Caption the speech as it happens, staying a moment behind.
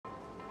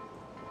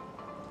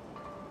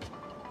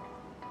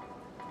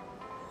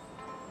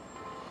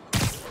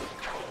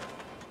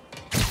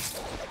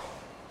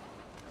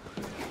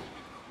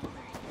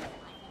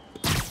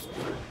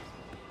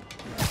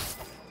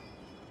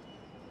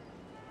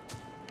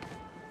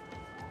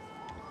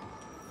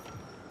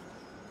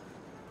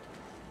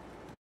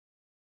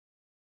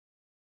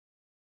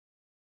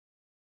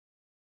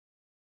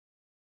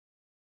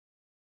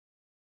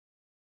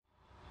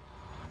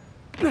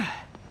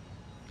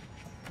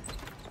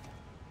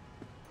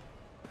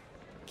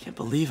Can't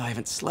believe I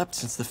haven't slept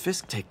since the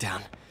Fisk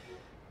takedown.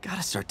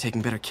 Gotta start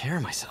taking better care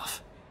of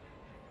myself.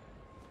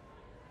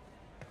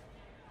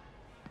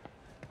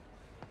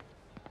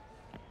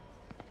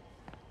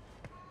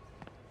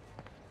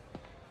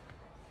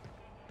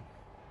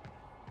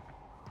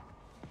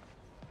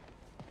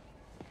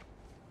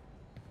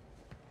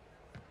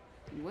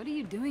 What are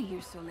you doing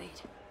here so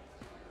late?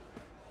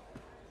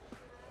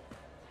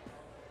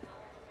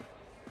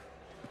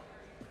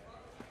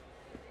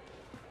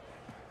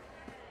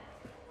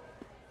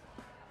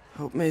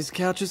 Hope May's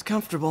couch is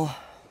comfortable.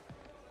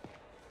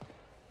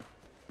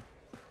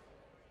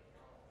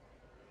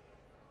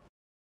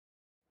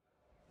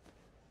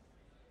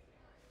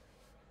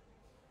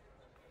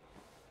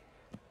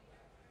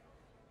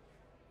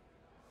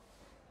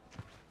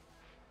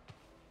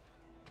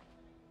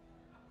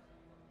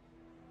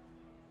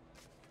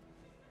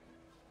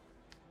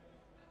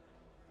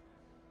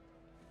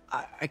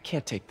 I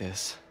can't take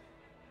this.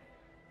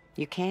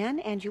 You can,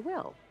 and you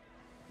will.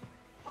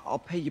 I'll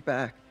pay you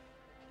back.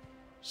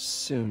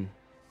 Soon.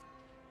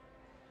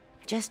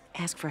 Just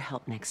ask for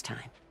help next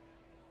time.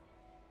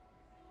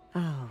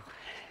 Oh,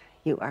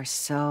 you are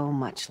so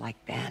much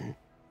like Ben.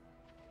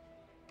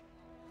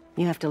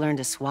 You have to learn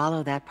to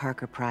swallow that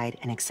Parker pride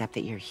and accept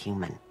that you're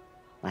human,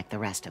 like the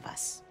rest of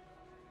us.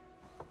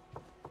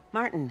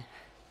 Martin.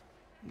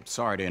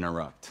 Sorry to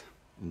interrupt.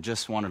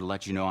 Just wanted to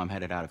let you know I'm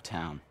headed out of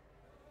town.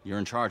 You're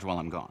in charge while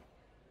I'm gone.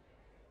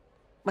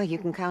 Well, you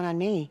can count on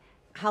me.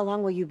 How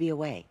long will you be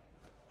away?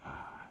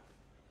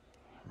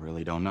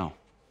 Really don't know.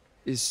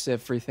 Is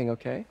everything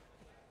okay?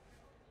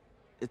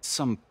 It's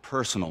some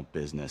personal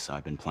business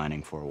I've been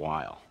planning for a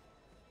while.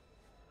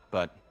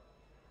 But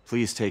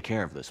please take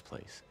care of this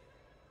place.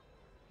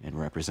 It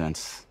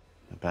represents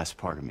the best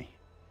part of me.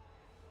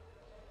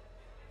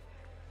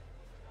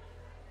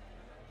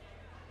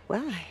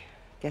 Well, I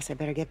guess I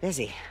better get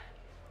busy.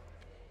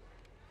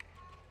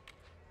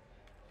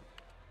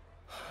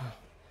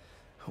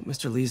 Hope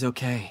Mr. Lee's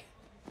okay.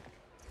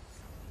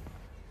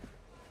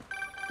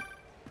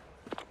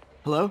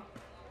 Hello?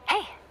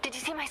 Hey, did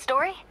you see my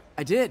story?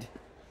 I did.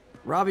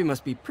 Robbie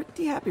must be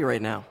pretty happy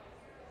right now.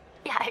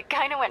 Yeah, it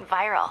kinda went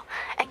viral.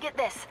 And get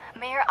this,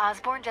 Mayor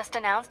Osborne just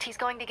announced he's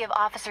going to give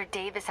Officer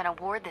Davis an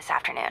award this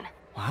afternoon.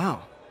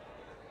 Wow.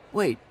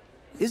 Wait,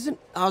 isn't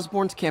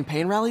Osborne's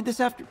campaign rally this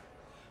after...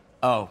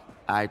 Oh,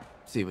 I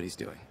see what he's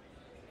doing.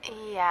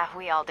 Yeah,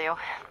 we all do.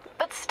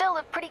 But still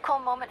a pretty cool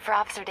moment for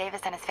Officer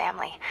Davis and his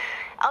family.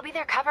 I'll be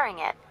there covering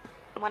it.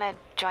 Wanna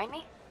join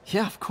me?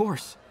 Yeah, of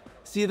course.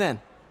 See you then.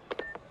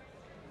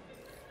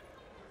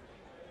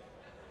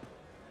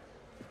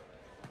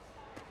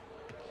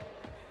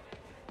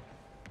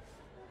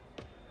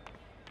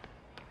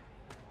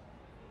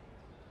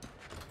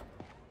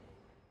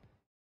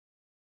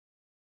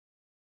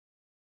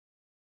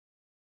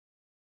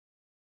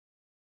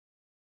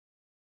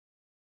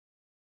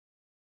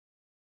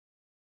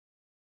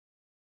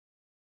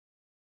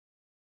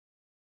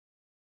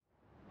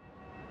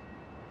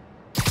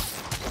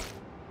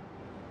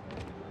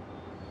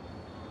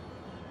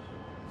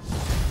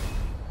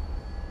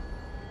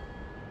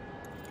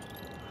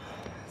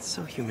 It's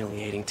so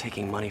humiliating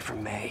taking money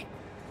from May.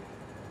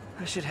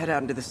 I should head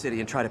out into the city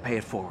and try to pay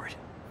it forward.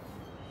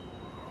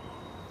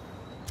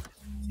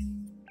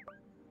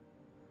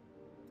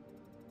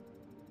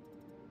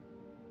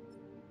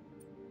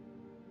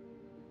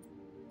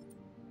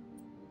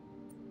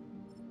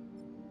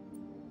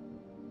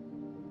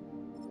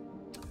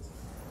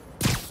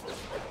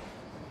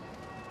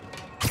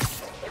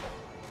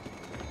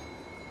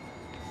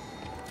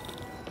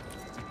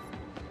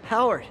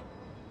 Howard,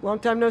 long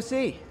time no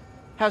see.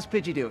 How's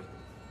Pidgey doing?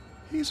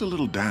 He's a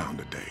little down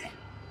today.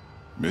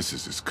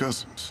 Misses his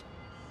cousins.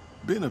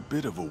 Been a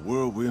bit of a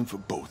whirlwind for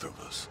both of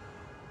us.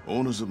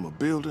 Owners of my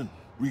building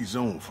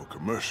rezoned for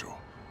commercial.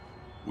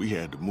 We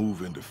had to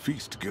move into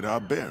Feast to get our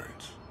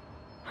bearings.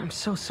 I'm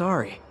so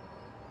sorry.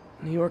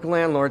 New York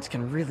landlords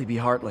can really be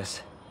heartless.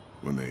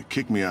 When they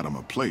kicked me out of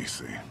my place,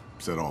 they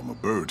set all my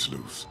birds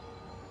loose.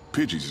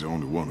 Pidgey's the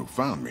only one who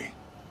found me.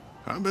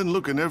 I've been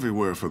looking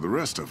everywhere for the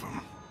rest of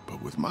them,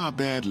 but with my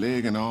bad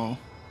leg and all...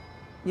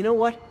 You know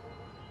what?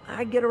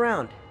 I'd get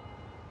around.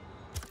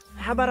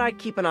 How about I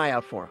keep an eye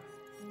out for him?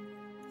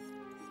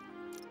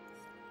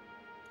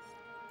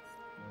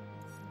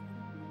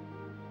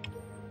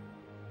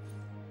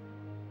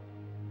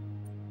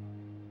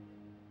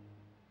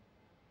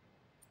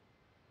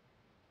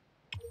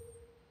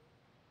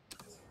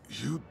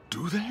 You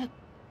do that?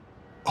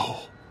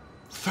 Oh,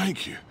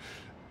 thank you.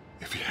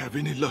 If you have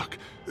any luck,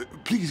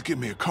 please give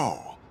me a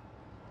call.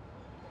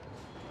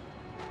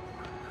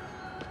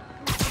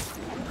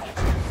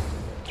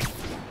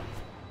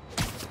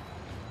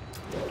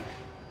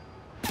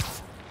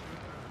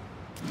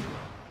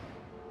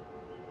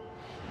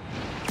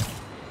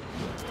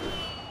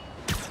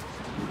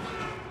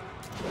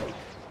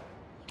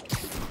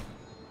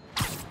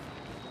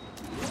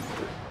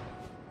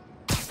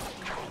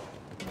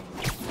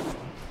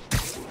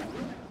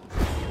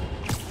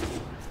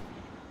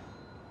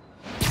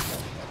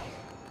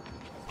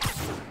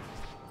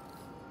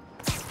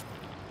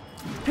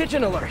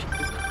 Pigeon alert!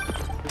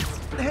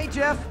 Hey,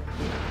 Jeff.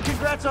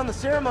 Congrats on the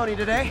ceremony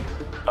today.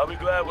 I'll be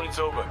glad when it's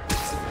over.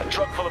 A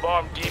truck full of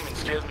armed demons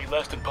scares me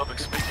less than public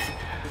speaking.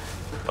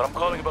 But I'm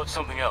calling about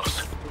something else.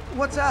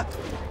 What's up?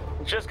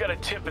 Just got a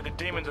tip that the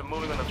demons are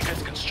moving on the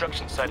 5th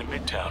construction site in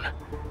Midtown.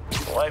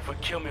 My wife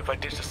would kill me if I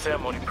ditched the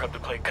ceremony prep to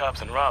play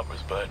cops and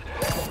robbers, but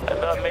I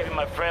thought maybe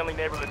my friendly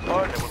neighborhood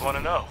partner would want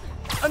to know.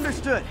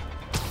 Understood.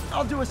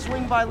 I'll do a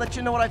swing by, let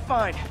you know what I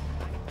find.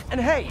 And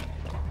hey,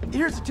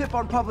 here's a tip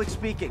on public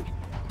speaking.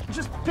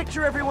 Just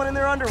picture everyone in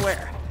their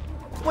underwear.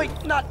 Wait,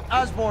 not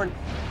Osborn.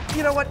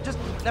 You know what? Just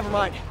never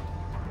mind.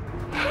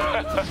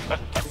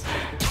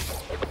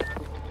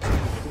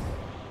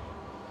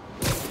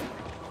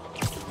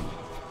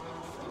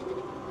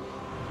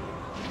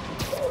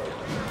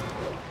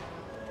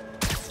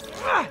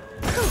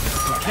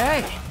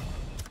 Okay.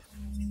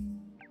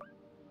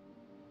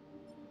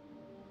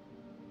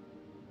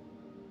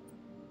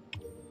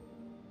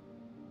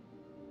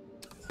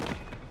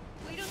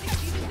 We don't have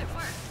demons at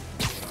work.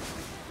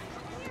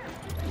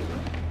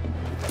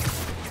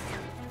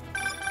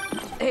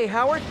 Hey,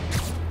 Howard.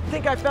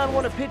 Think I found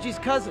one of Pidgey's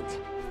cousins.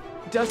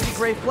 Dusty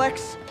gray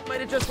flecks.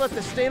 Might have just left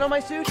a stain on my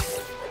suit.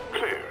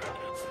 Clarence,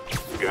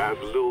 guy's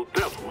a little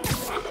devil,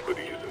 but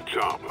he's a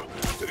charmer.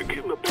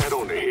 Give him a pat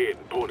on the head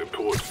and point him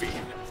towards Steve.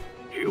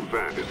 He'll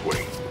find his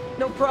way.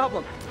 No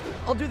problem.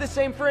 I'll do the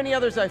same for any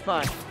others I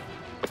find.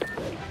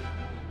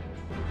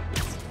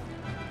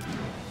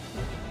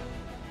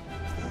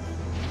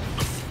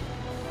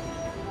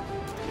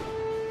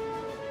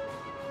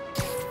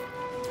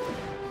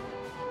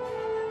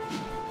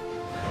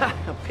 Ha!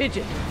 A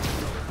pigeon!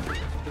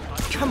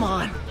 Come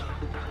on!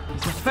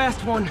 He's a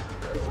fast one.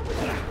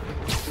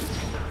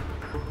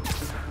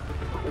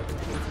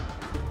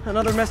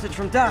 Another message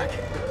from Doc.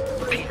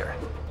 Peter,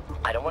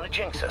 I don't want to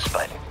jinx us,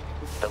 but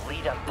the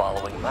lead I'm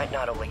following might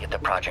not only get the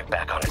project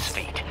back on its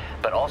feet,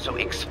 but also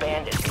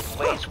expand it in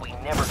ways we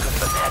never could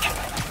have imagined.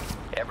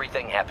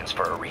 Everything happens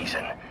for a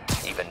reason,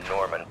 even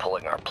Norman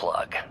pulling our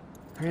plug.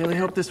 I really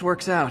hope this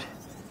works out.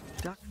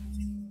 Doc's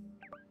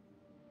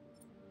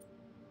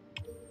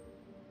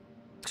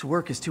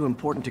work is too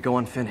important to go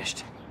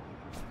unfinished.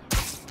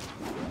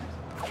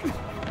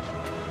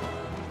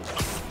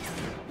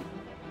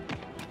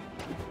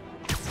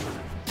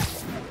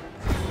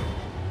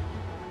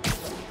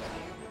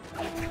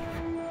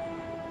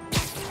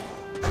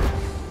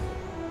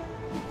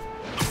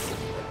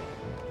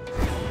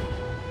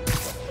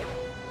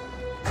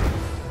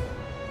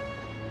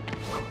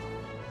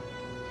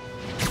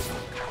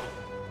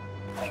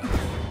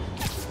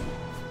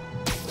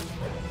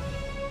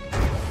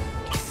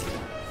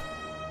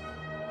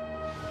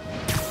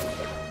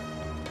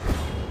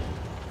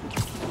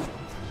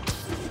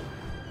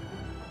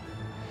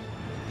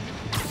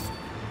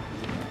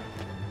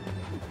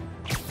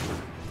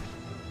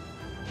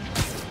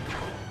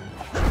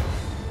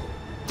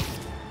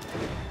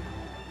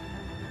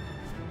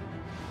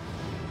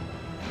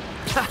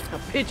 Ha! A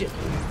pigeon!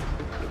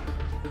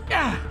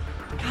 Ah!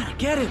 Gotta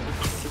get him!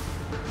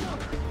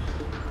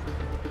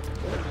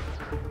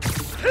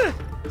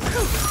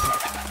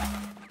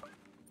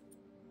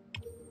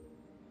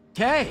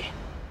 Okay.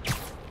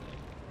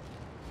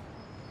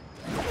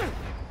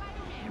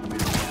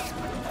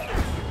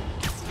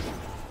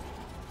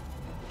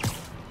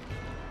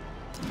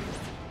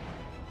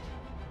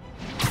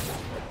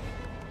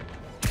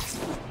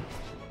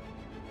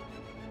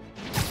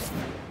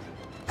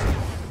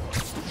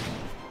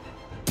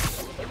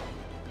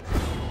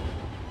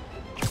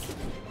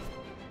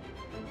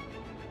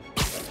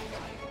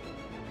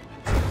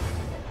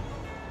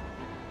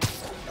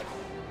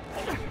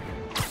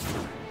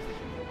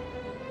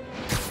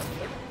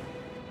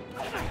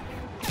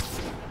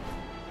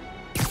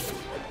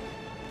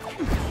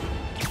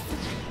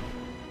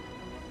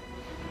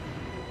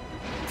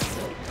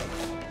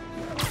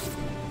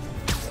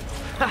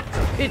 Ha!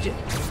 Pigeon!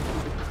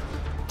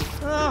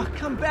 Oh,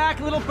 come back,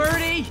 little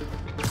birdie!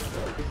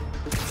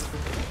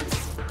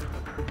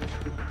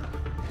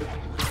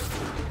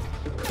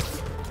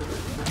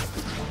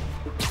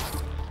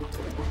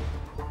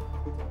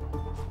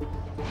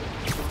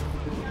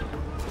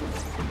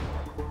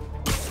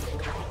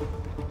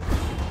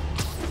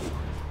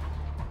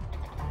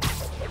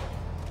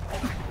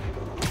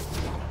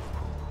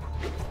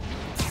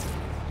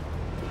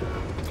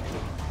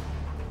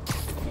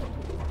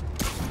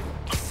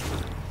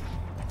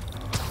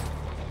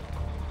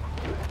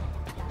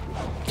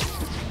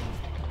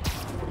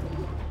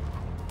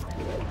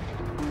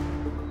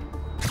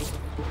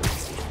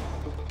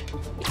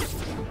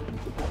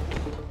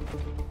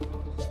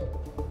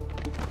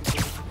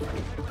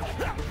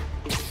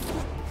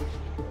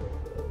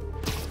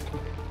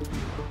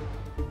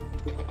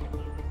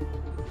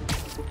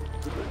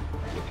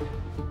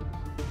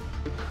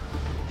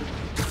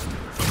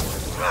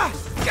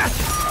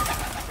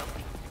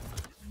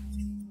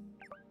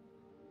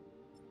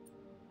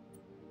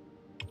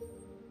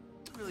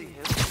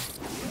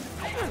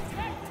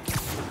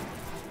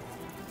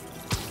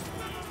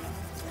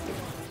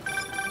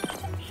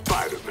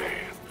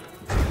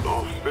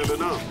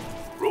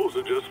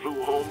 Rosa just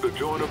flew home to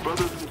join her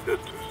brothers and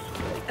sisters.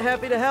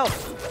 Happy to help.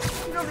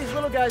 You know these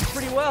little guys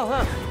pretty well,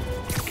 huh?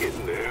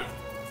 Getting there.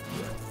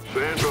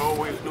 Sandra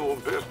always knew him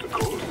best, of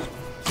course.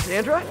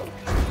 Sandra?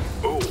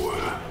 Oh,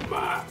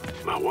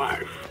 my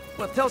wife.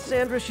 Well, tell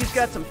Sandra she's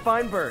got some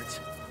fine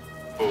birds.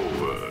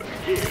 Oh,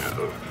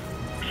 yeah.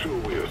 Sure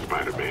will,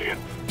 Spider-Man.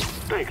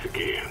 Thanks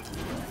again.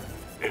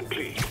 And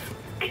please,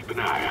 keep an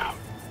eye out.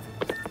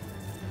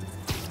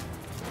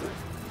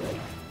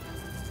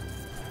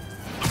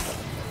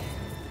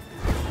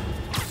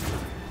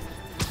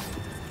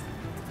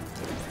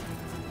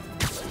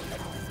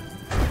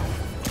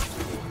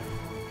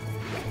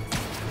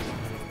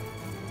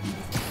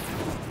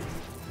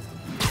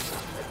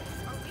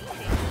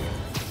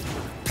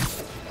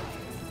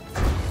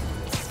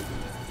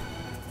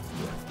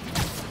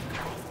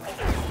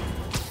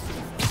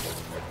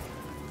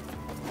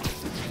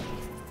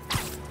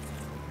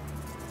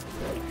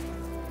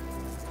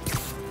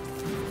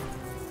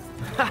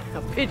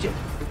 A pigeon.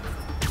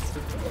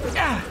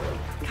 Ah,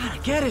 gotta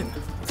get him.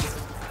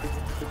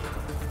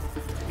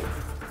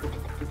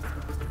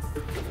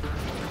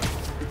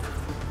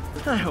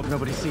 I hope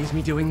nobody sees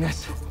me doing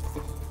this.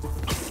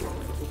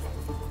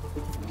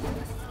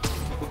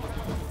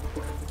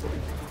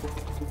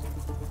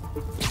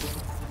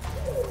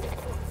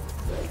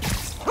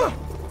 Huh,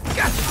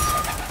 gotcha.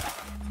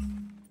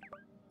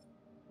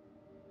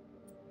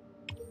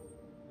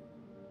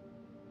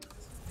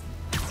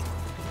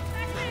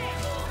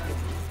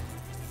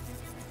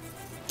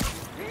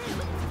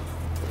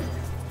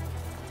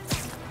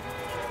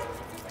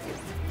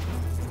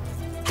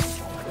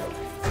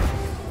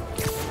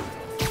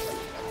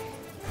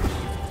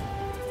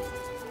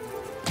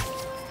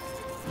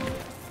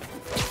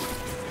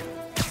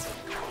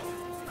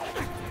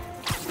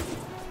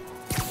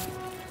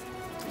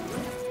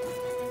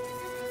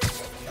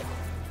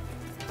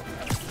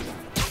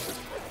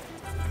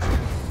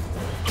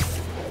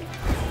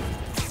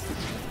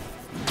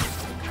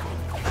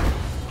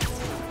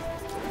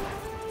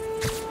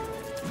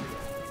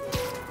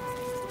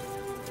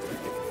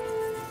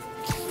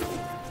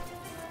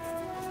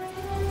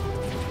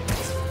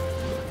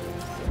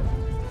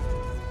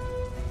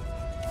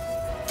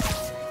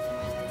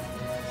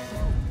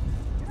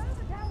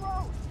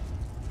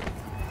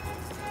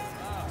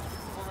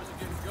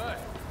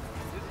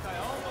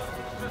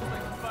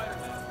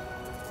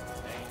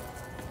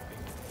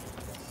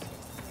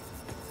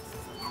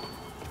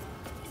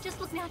 Just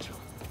look natural.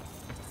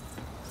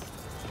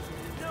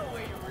 No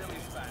way you're really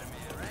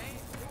Spider-Man, right?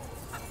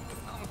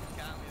 Almost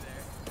got me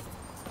there.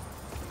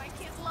 My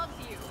kid loves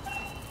you.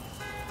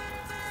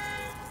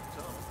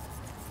 So,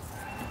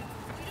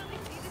 We don't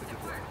need to do this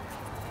at work.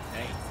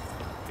 hey,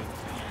 good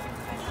fan.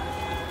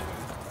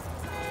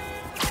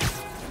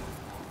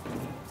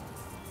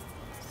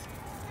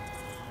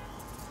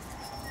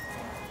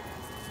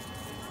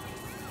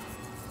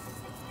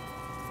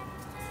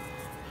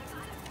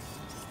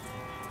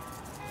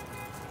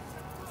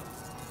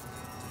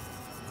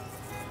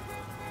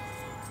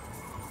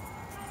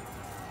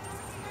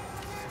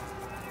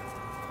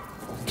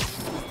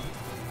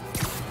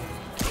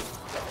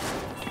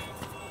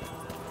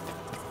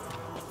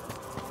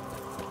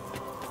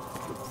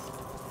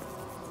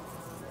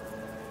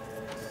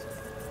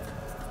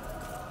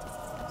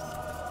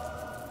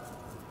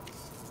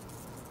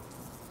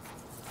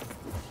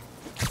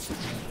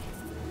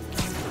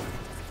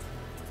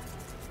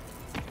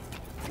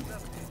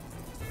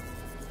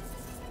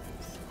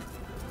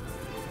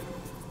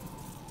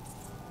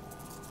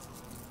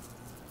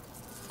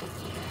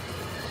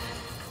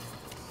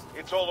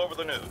 It's all over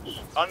the news.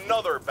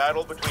 Another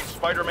battle between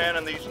Spider-Man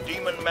and these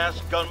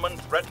demon-masked gunmen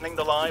threatening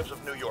the lives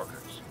of New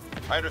Yorkers.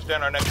 I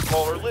understand our next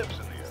caller lives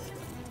in the area.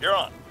 You're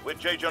on, with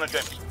J. Jonah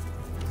Jameson.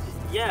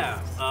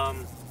 Yeah,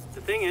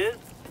 the thing is,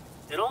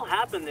 it all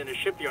happened in a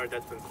shipyard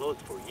that's been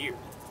closed for years.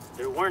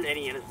 There weren't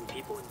any innocent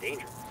people in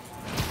danger.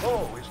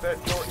 Oh, is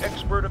that your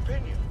expert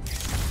opinion?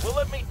 Well,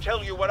 let me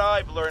tell you what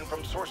I've learned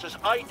from sources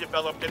I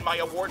developed in my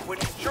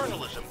award-winning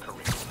journalism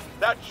career.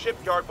 That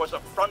shipyard was a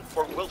front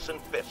for Wilson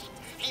Fisk.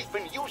 He's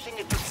been using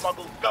it to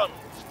smuggle guns,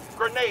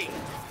 grenades,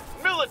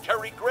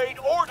 military-grade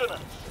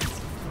ordnance.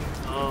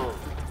 Oh,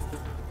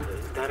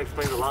 that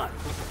explains a lot.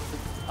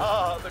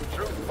 Ah, the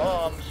true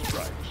bomb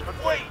strikes.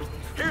 But wait,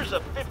 here's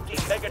a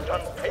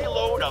 50-megaton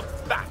payload of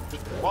fact.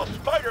 While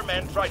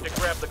Spider-Man tried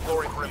to grab the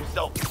glory for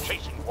himself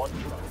chasing one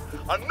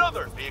truck,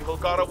 another vehicle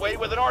got away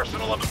with an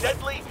arsenal of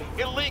deadly,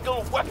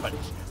 illegal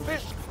weapons.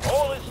 Fisk,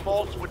 all his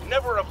faults, would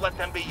never have let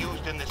them be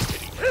used in this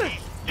city.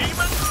 These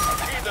demons,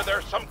 either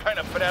they're some kind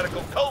of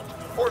fanatical cult,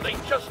 or they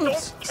just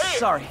don't care.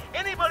 Sorry.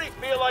 Anybody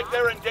feel like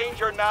they're in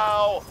danger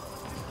now?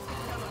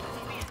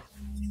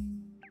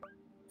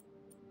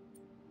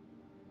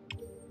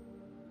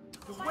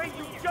 The way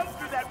you jumped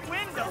through that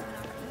window!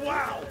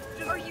 Wow!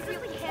 Are you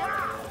really him?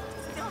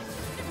 No.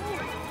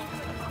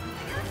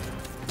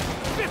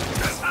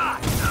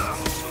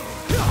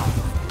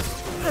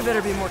 I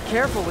better be more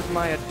careful with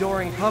my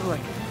adoring public.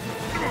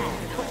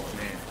 Oh,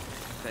 man.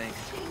 Thanks.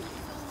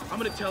 I'm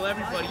gonna tell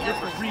everybody you're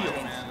for real,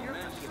 man.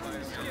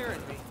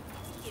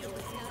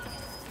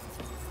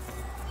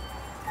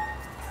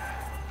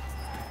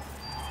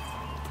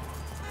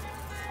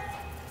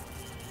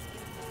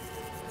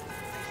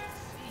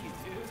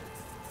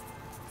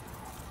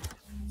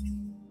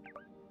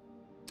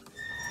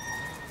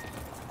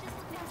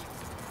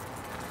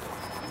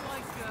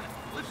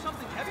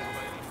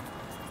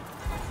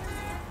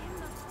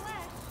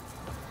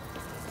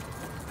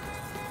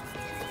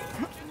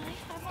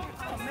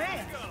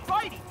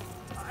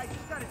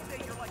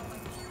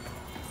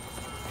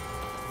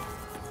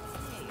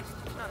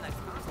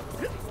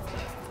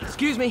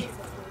 Excuse me.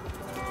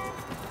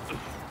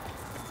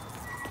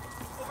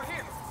 Over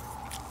here.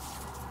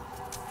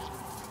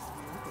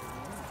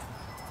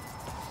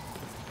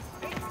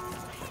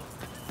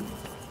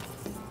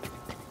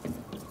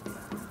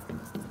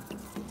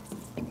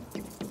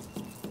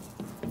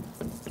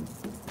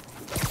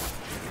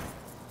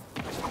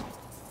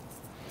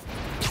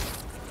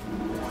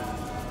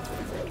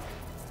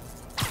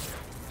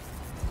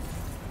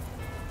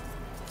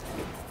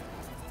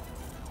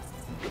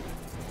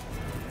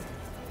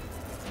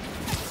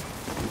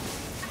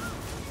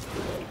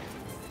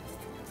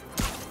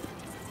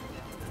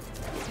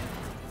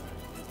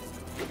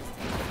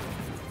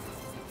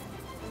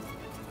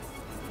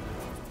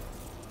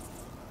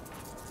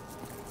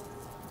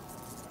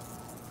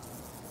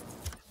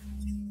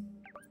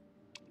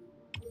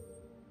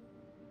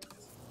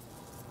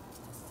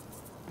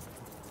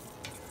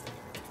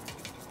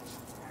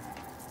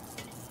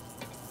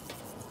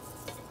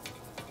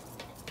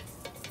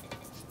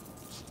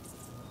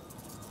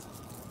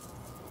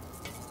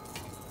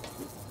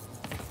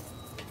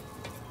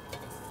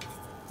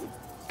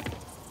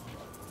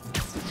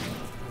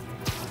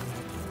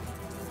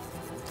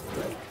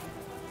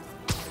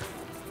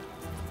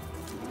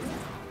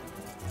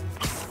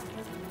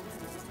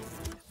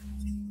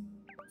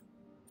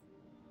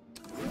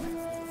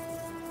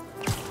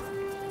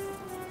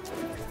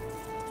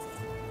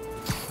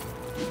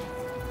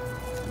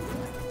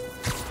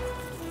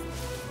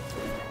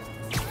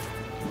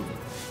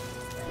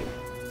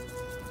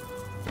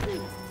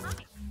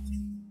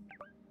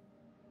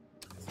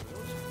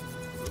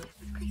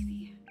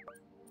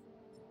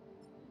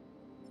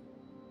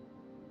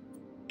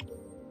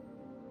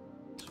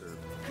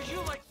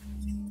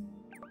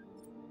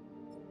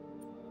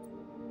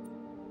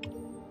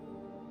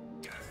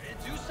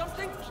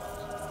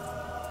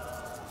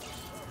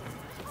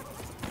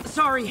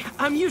 Sorry,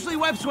 I'm usually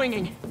web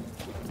swinging.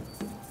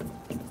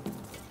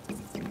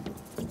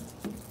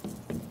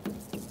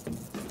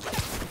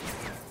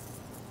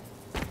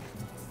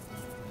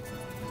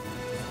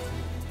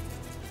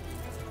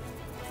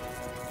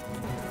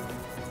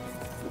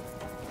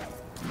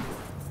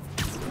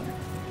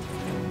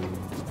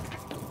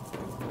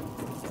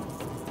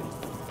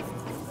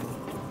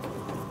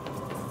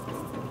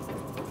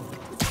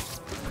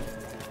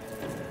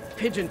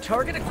 Pigeon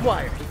target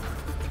acquired.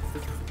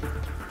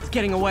 It's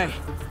getting away.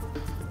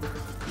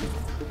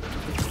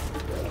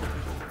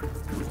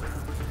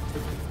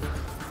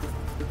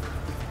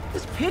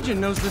 This pigeon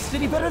knows the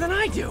city better than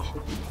I do.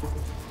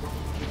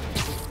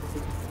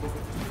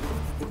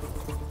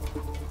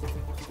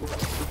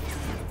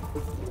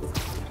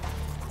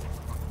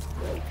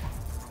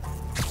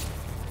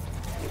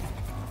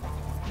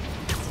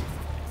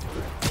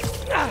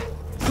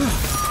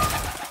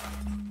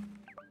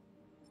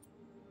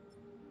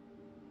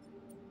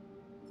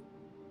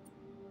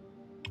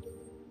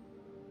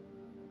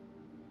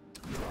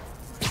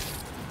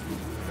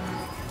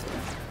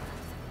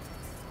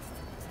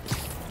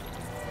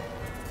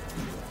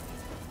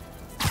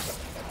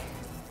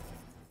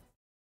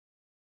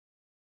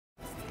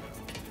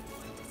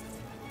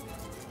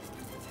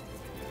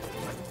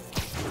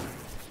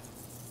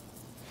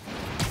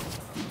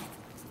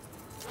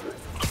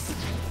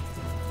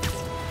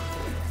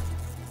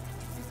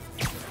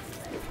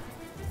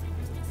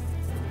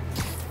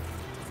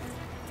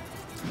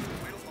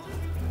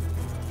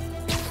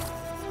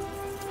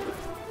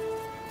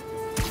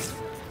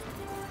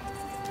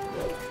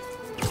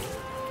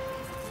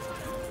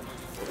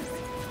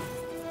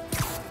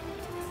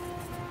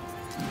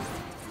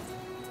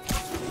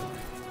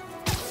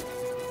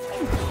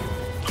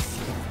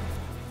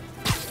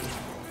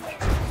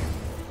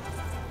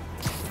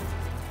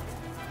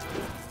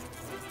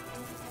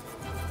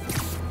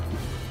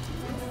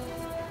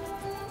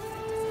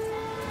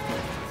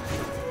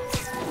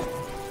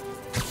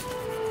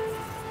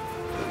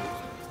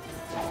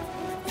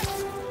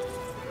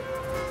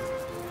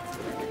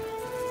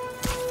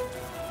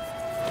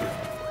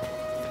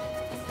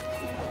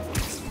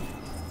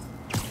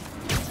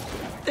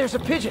 There's a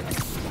pigeon.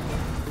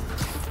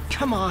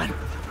 Come on.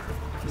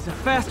 He's a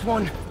fast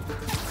one.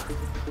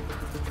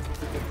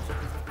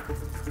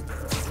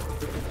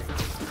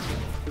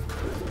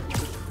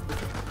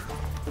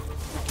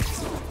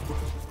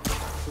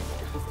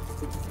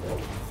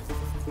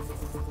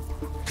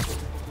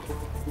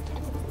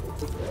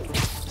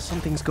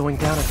 Something's going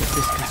down at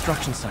this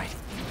construction site.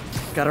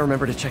 Gotta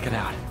remember to check it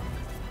out.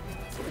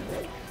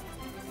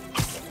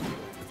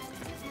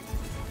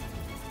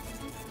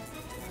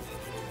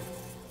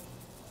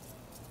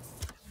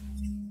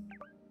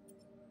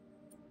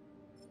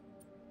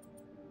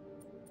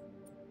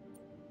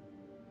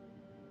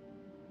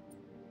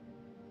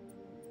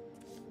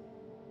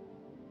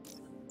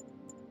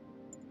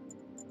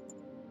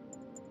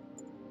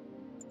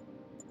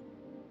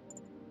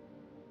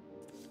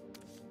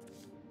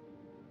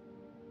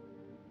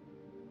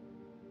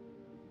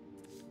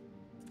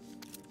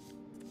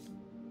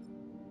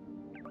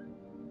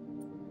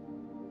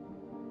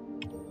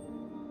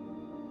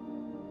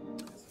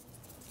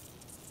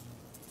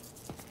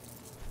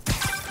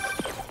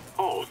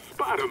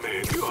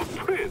 Spider-Man, you're a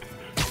prince.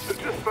 I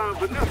just found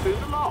Vanessa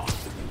in the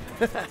loft.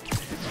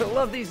 I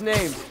love these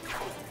names.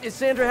 Is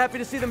Sandra happy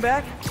to see them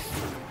back?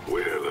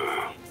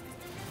 Well,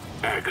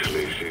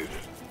 actually, she's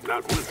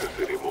not with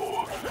us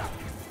anymore.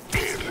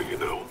 Cancer, you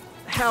know.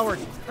 Howard,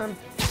 I'm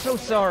so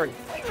sorry.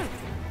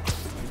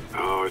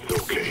 Oh,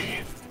 it's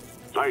okay.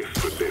 Life's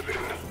for living,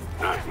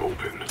 not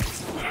moping.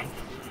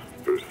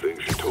 First thing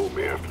she told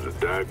me after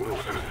the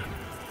diagnosis.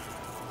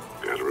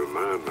 Gotta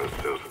remind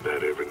myself of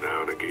that every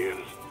now and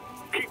again.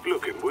 Keep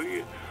looking, will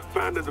you?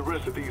 Finding the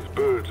rest of these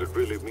birds would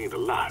really mean a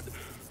lot.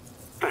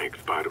 Thanks,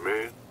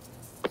 Spider-Man.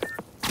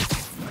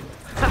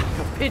 Ha!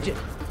 A pigeon!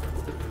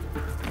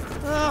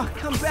 Oh,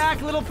 come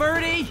back, little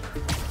birdie!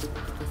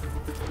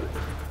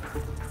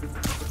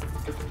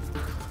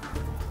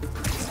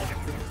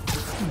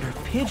 I wonder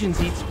if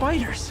pigeons eat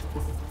spiders.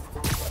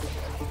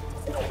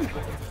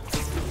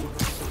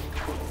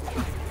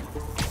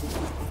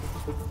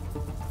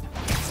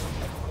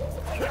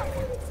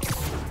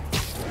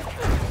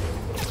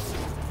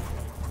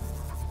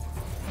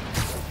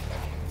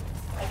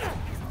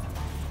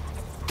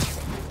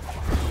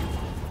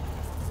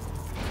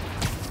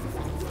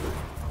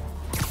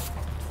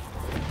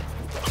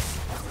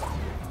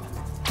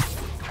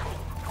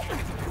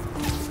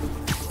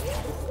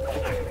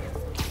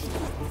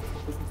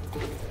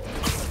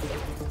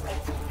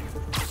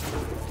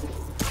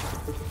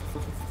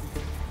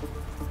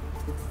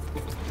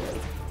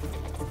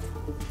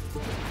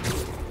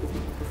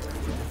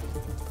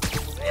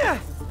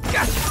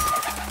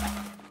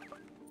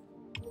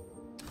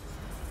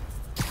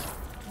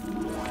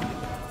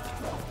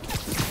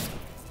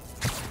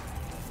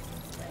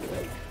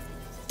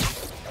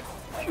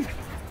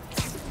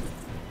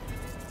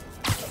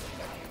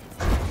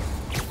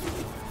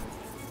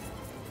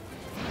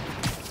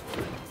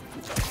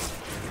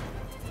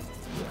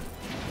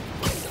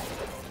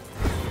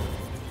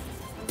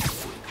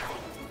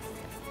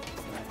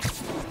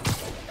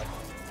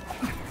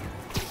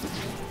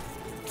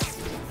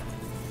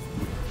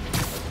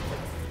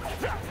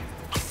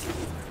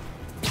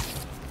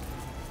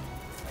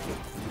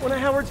 One of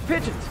Howard's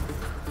pigeons.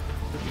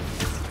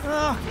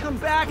 Oh, come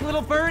back,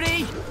 little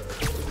birdie!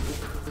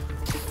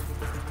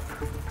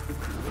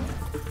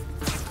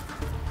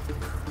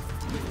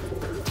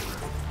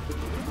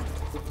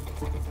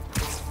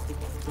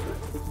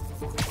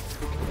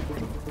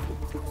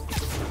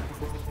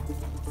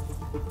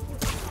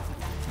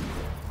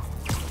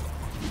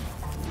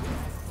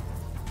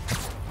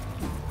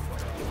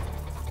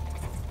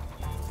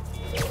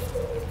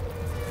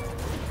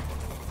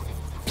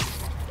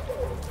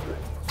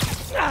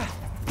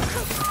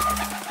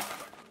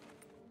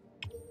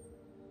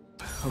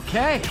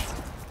 Okay.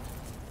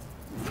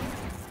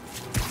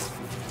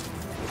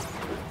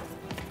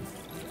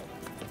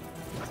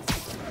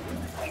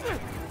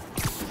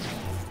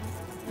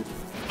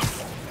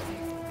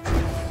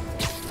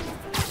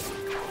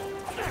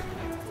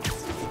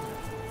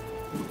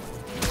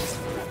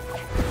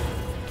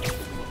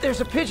 There's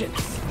a pigeon.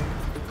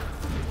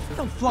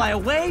 Don't fly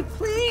away,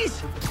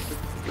 please.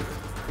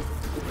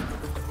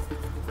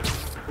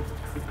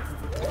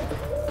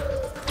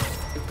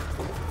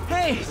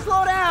 Hey,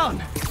 slow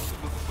down.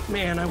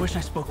 Man, I wish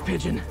I spoke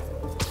Pigeon.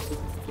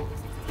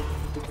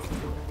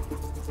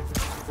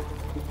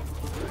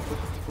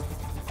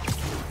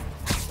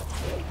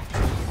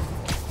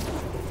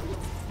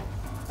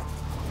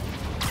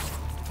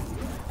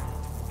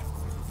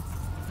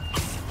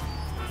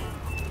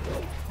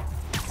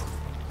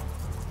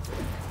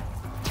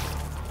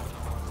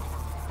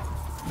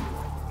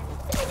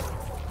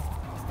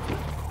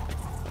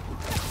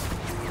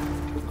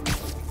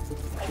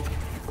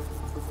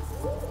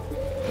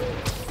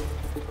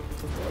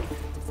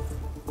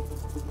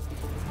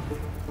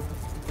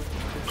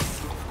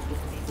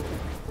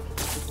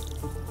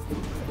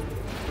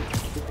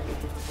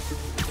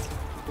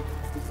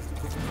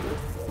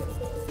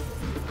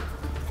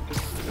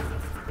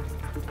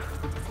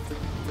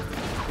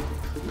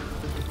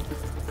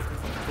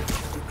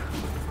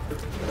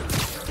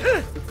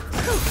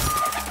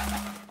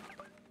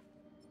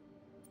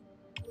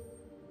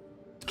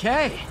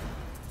 Okay.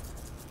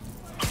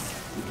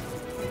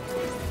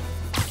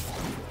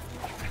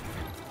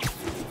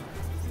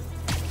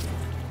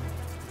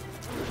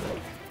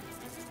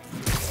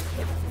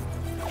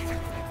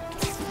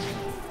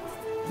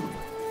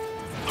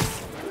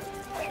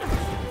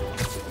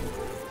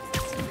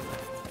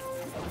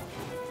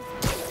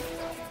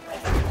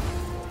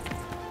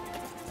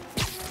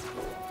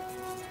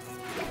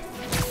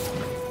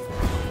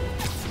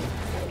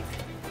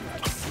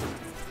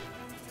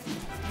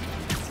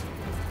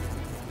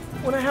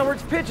 One of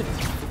Howard's pigeons.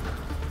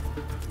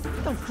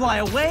 Don't fly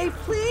away,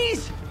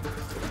 please!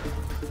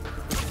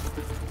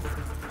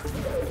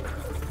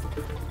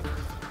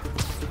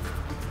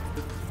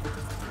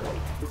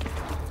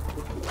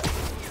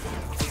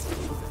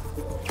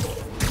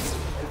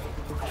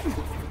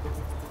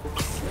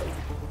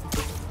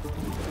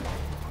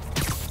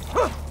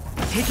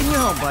 Taking you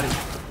home, buddy.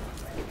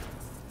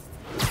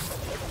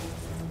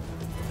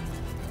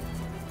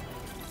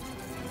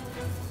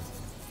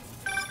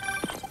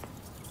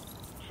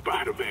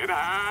 Spider-Man.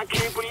 I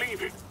can't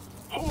believe it.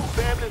 Whole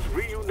family's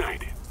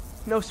reunited.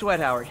 No sweat,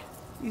 Howard.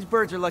 These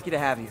birds are lucky to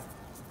have you.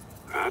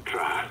 I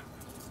try.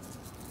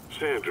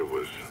 Sandra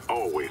was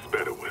always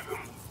better with them.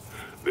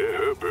 They're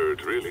her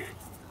birds, really.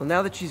 Well,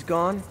 now that she's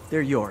gone,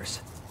 they're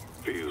yours.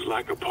 Feels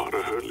like a part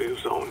of her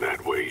lives on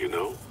that way, you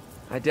know?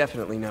 I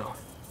definitely know.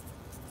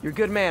 You're a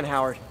good man,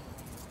 Howard.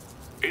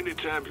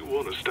 Anytime you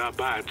want to stop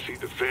by and see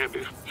the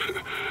family,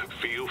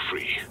 feel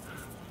free.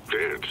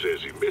 Darren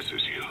says he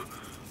misses you.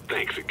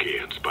 Thanks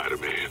again,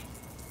 Spider-Man.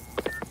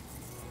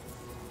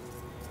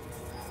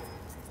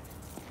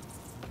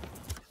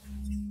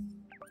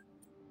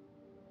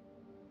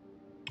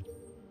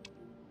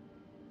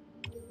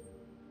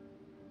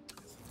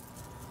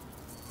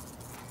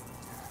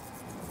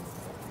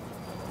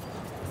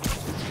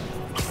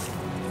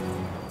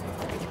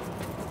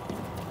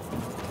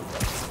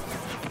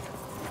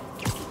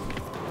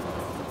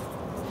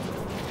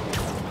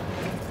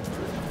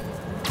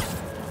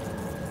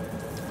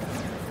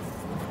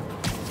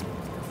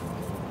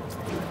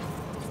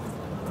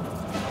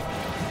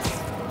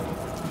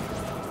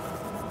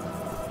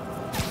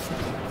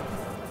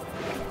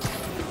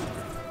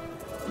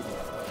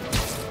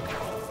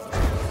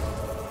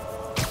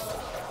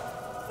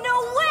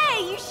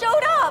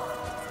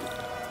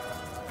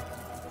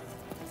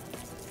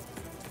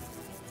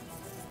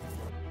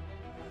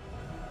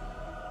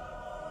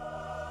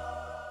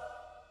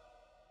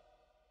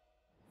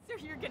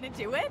 You're gonna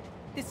do it?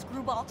 The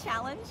Screwball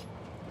challenge?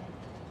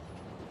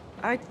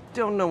 I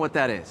don't know what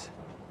that is.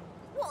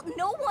 Well,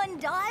 no one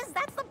does.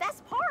 That's the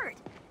best part.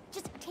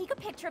 Just take a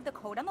picture of the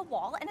code on the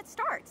wall and it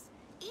starts.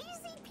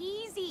 Easy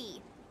peasy.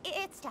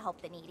 It's to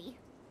help the needy.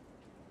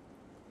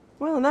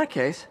 Well, in that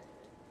case...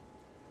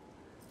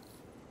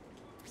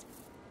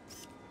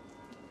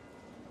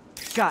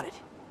 Got it.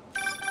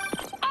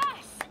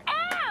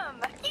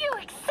 SM! You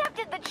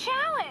accepted the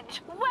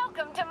challenge!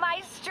 Welcome to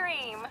my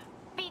stream.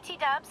 BT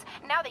Dubs,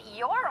 now that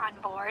you're on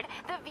board,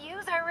 the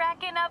views are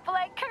racking up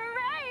like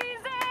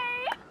crazy!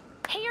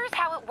 Here's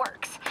how it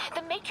works.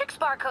 The Matrix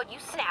barcode you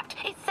snapped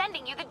is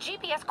sending you the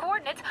GPS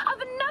coordinates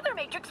of another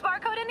Matrix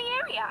barcode in the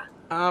area.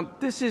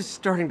 This is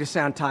starting to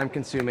sound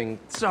time-consuming.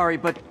 Sorry,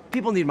 but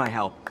people need my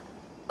help.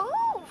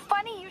 Ooh,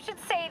 funny you should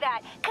say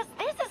that, because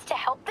this is to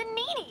help the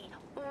needy.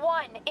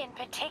 One in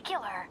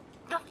particular.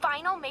 The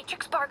final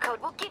Matrix barcode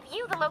will give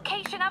you the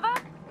location of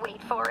a...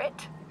 wait for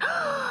it.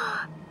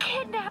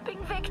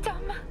 Kidnapping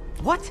victim.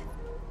 What?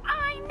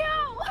 I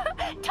know!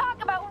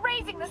 Talk about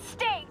raising the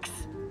stakes.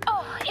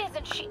 Oh,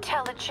 isn't she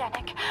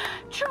telegenic?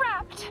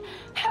 Trapped.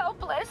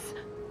 Helpless.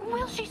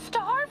 Will she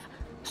starve?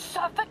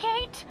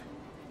 Suffocate?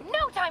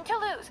 No time to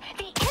lose.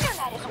 The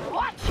internet is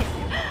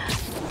watching.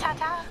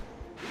 Ta-ta.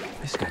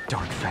 This got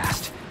dark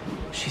fast.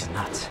 She's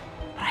nuts.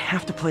 But I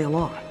have to play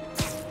along.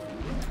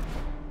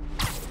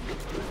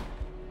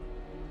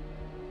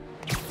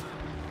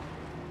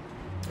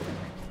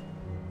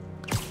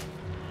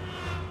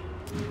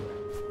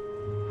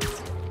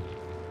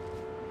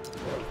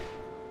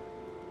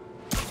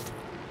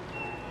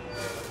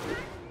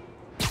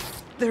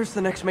 There's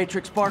the next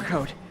Matrix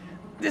barcode.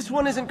 This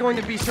one isn't going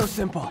to be so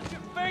simple.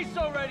 Your face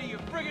already, you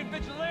friggin'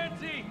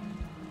 vigilante!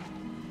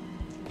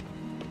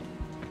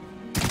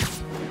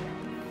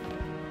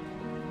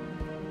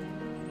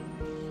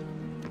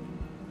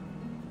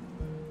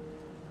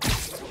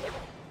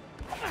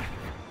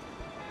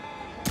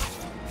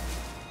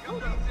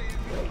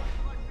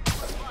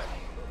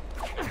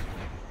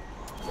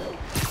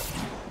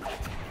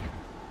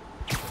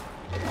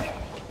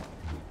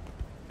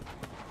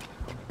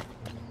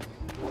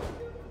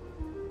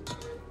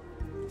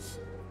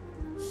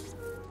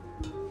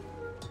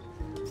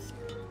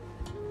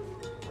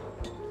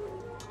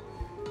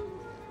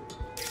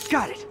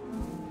 Got it!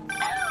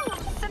 Oh,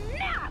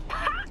 snap!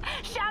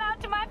 Shout out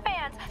to my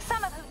fans,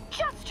 some of who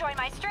just joined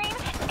my stream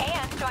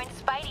and joined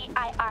Spidey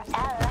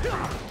IRL.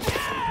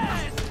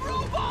 Yes!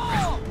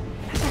 Screwball!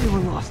 Has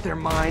anyone lost their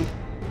mind?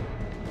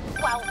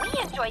 While we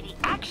enjoy the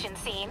action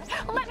scene,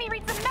 let me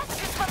read some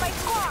messages from my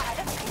squad.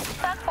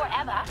 Thug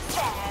Forever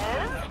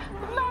says,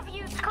 "Love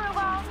you,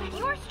 Screwball.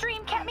 Your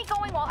stream kept me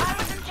going while I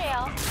was in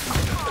jail."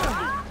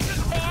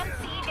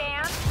 Fancy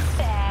Dan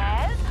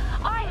says,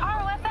 "I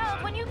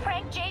ROFL'd when you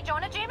pranked J.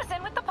 Jonah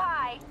Jameson with the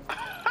pie."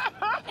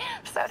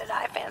 So did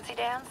I, Fancy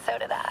Dan. So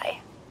did I.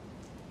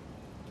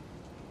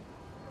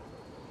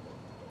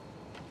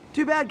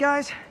 Too bad,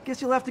 guys.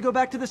 Guess you'll have to go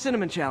back to the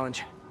cinnamon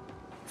challenge.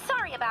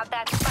 Sorry about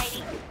that,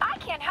 Spidey. I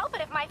can't help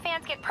it if my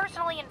fans get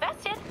personally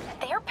invested.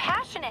 They're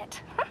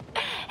passionate.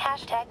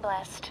 Hashtag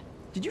blessed.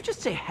 Did you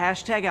just say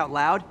hashtag out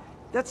loud?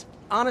 That's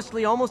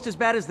honestly almost as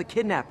bad as the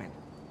kidnapping.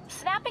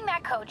 Snapping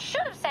that code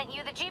should have sent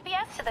you the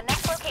GPS to the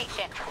next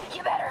location.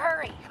 You better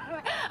hurry.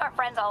 Our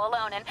friend's all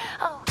alone and,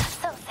 oh,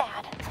 so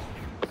sad.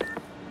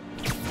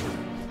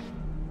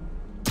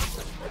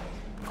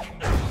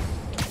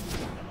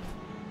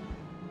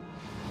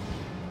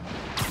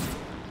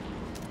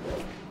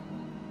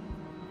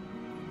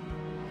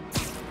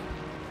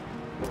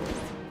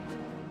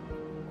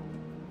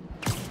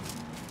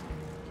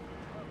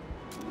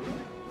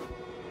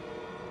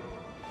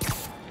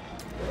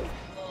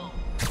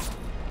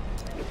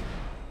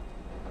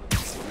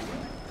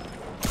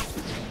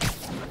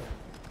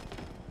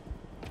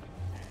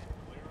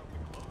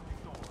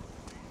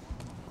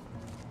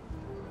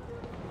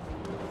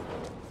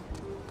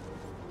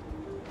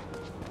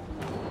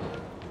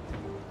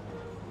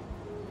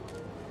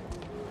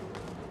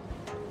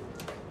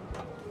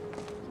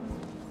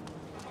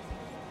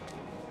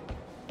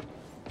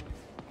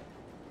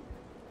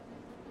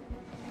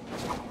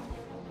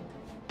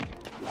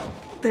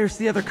 There's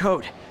the other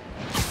code.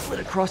 Slid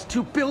across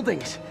 2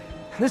 buildings.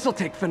 This'll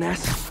take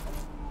finesse.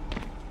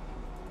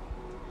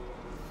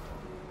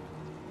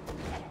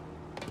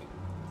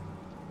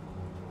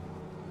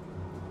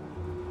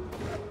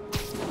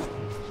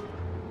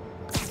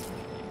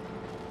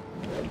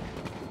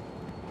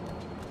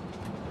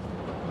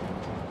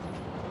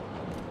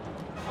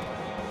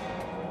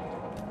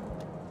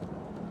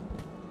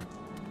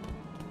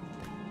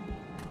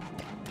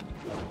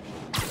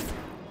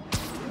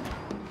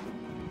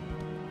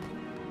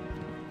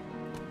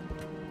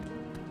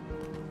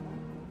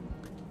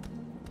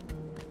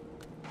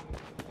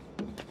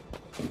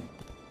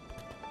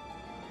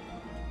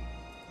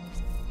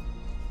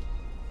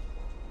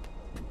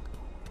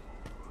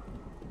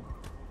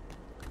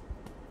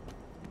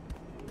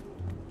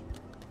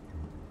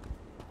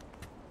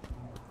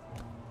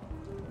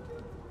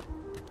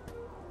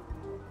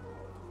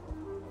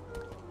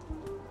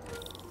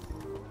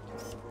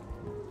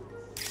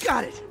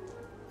 Got it!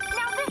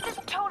 Now this is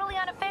totally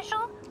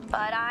unofficial,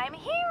 but I'm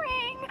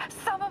hearing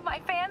some of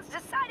my fans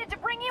decided to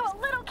bring you a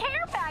little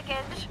care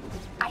package.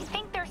 I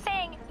think they're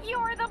saying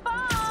you're the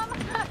bomb.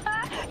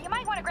 You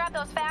might want to grab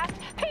those fast.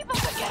 People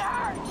could get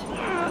hurt.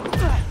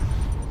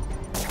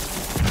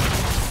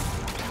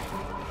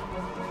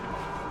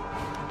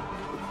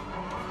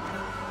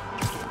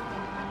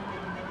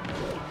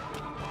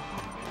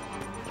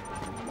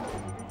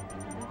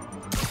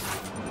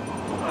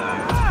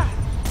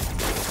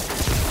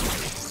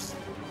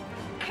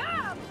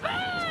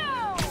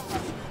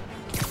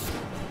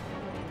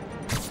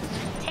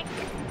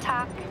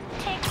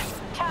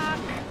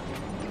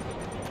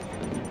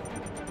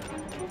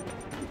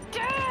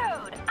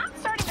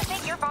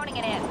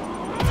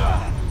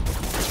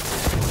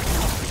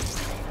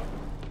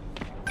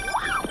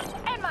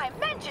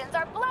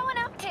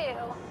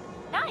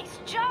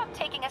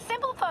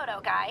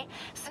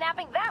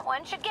 Snapping that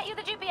one should get you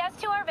the GPS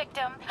to our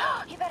victim.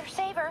 You better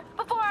save her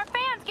before our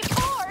fans get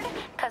bored.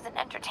 Because in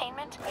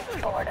entertainment,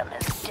 boredom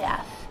is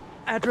death.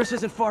 Address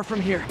isn't far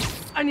from here.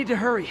 I need to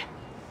hurry.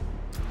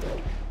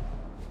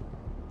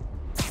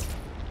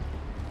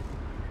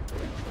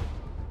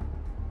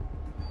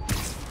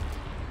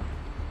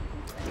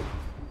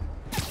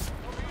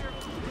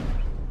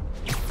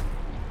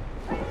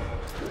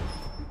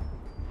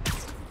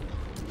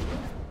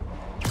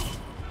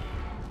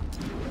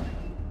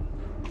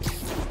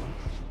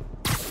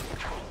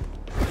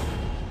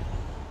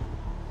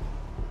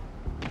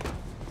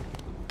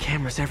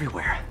 Cameras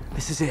everywhere.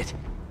 This is it.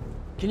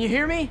 Can you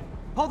hear me?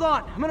 Hold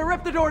on, I'm gonna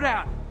rip the door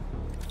down.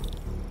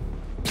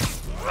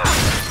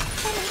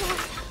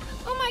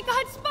 Oh my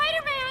God,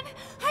 Spider-Man!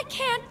 I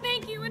can't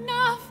thank you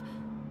enough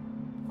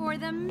for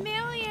the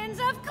millions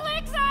of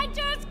clicks I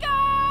just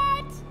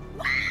got!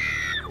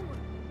 Wow!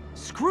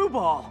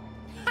 Screwball!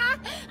 Ha!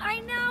 I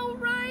know,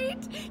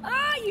 right?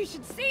 Ah, you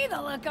should see the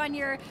look on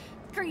your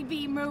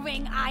creepy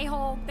moving eye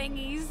hole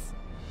thingies.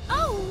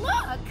 Oh,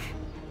 look!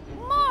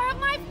 More of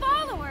my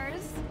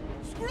followers!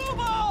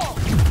 Screwball!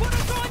 Put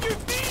us on your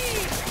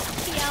feed!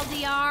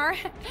 TLDR.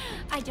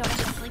 I don't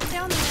have to click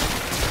down there.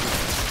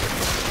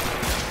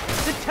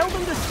 Then tell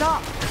them to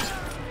stop!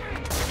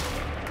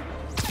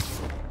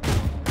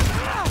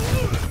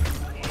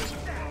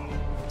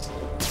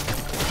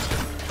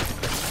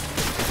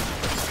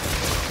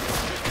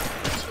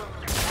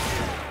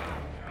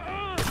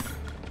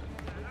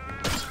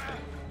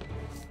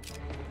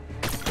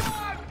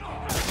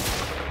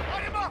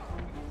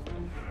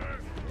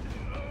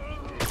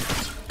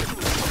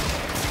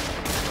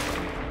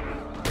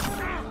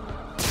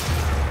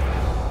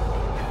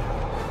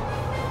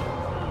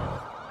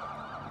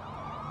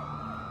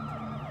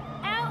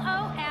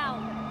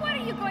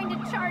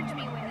 Charge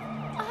me with.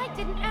 I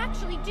didn't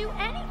actually do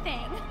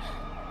anything.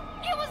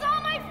 It was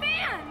all my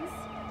fans.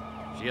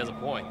 She has a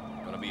point.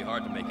 Gonna be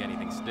hard to make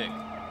anything stick.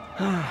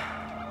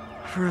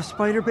 For a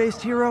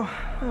spider-based hero,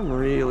 I'm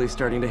really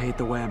starting to hate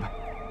the web.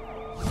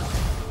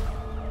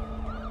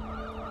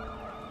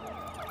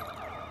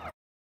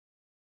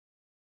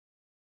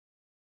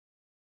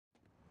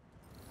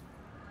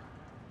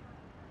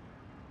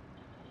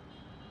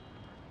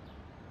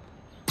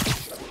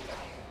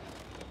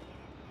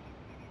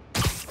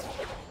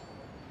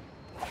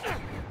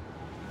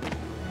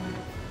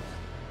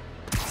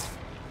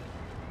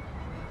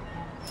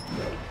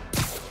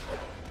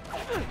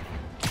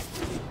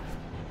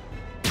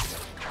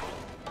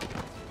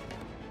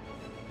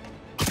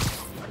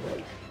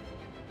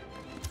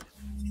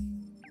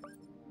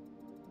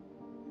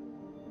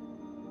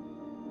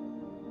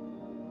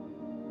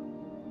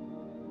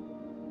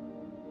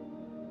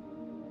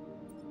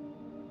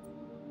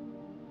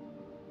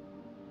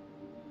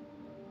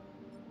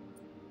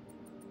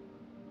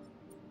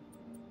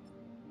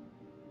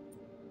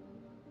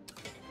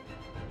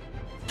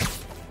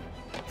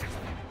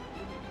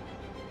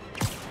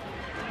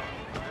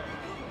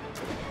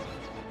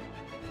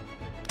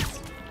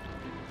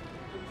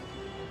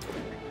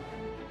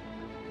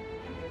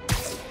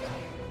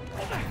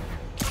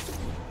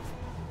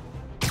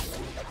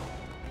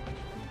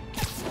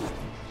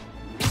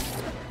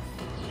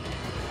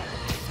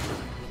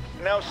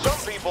 Now, some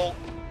people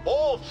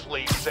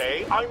falsely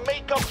say I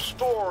make up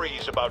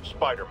stories about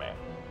Spider-Man.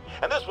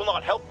 And this will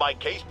not help my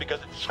case because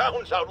it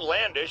sounds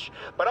outlandish,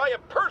 but I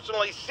have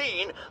personally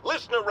seen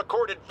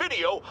listener-recorded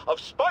video of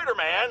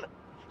Spider-Man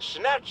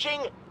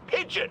snatching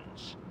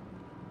pigeons.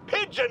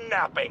 Pigeon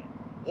napping.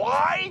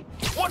 Why?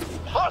 What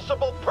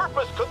possible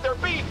purpose could there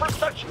be for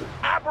such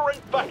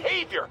aberrant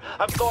behavior?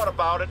 I've thought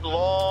about it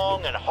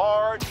long and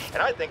hard,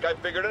 and I think I've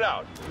figured it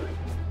out.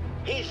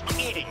 He's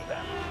eating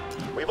them.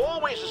 We've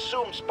always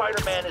assumed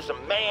Spider-Man is a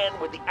man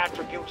with the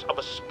attributes of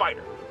a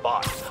spider.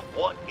 But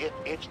what if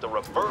it's the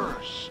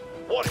reverse?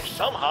 What if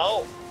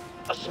somehow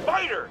a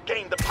spider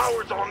gained the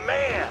powers of a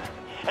man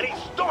and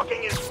he's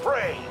stalking his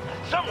prey?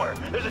 Somewhere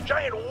there's a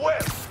giant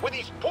web with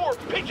these poor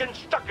pigeons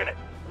stuck in it,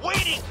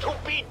 waiting to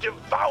be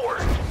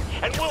devoured.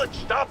 And will it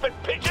stop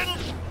at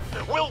pigeons?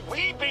 Will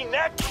we be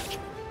next?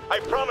 I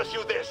promise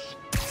you this,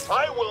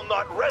 I will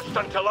not rest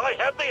until I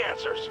have the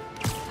answers.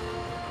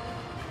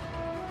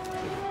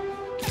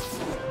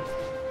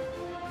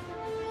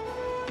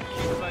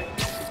 If I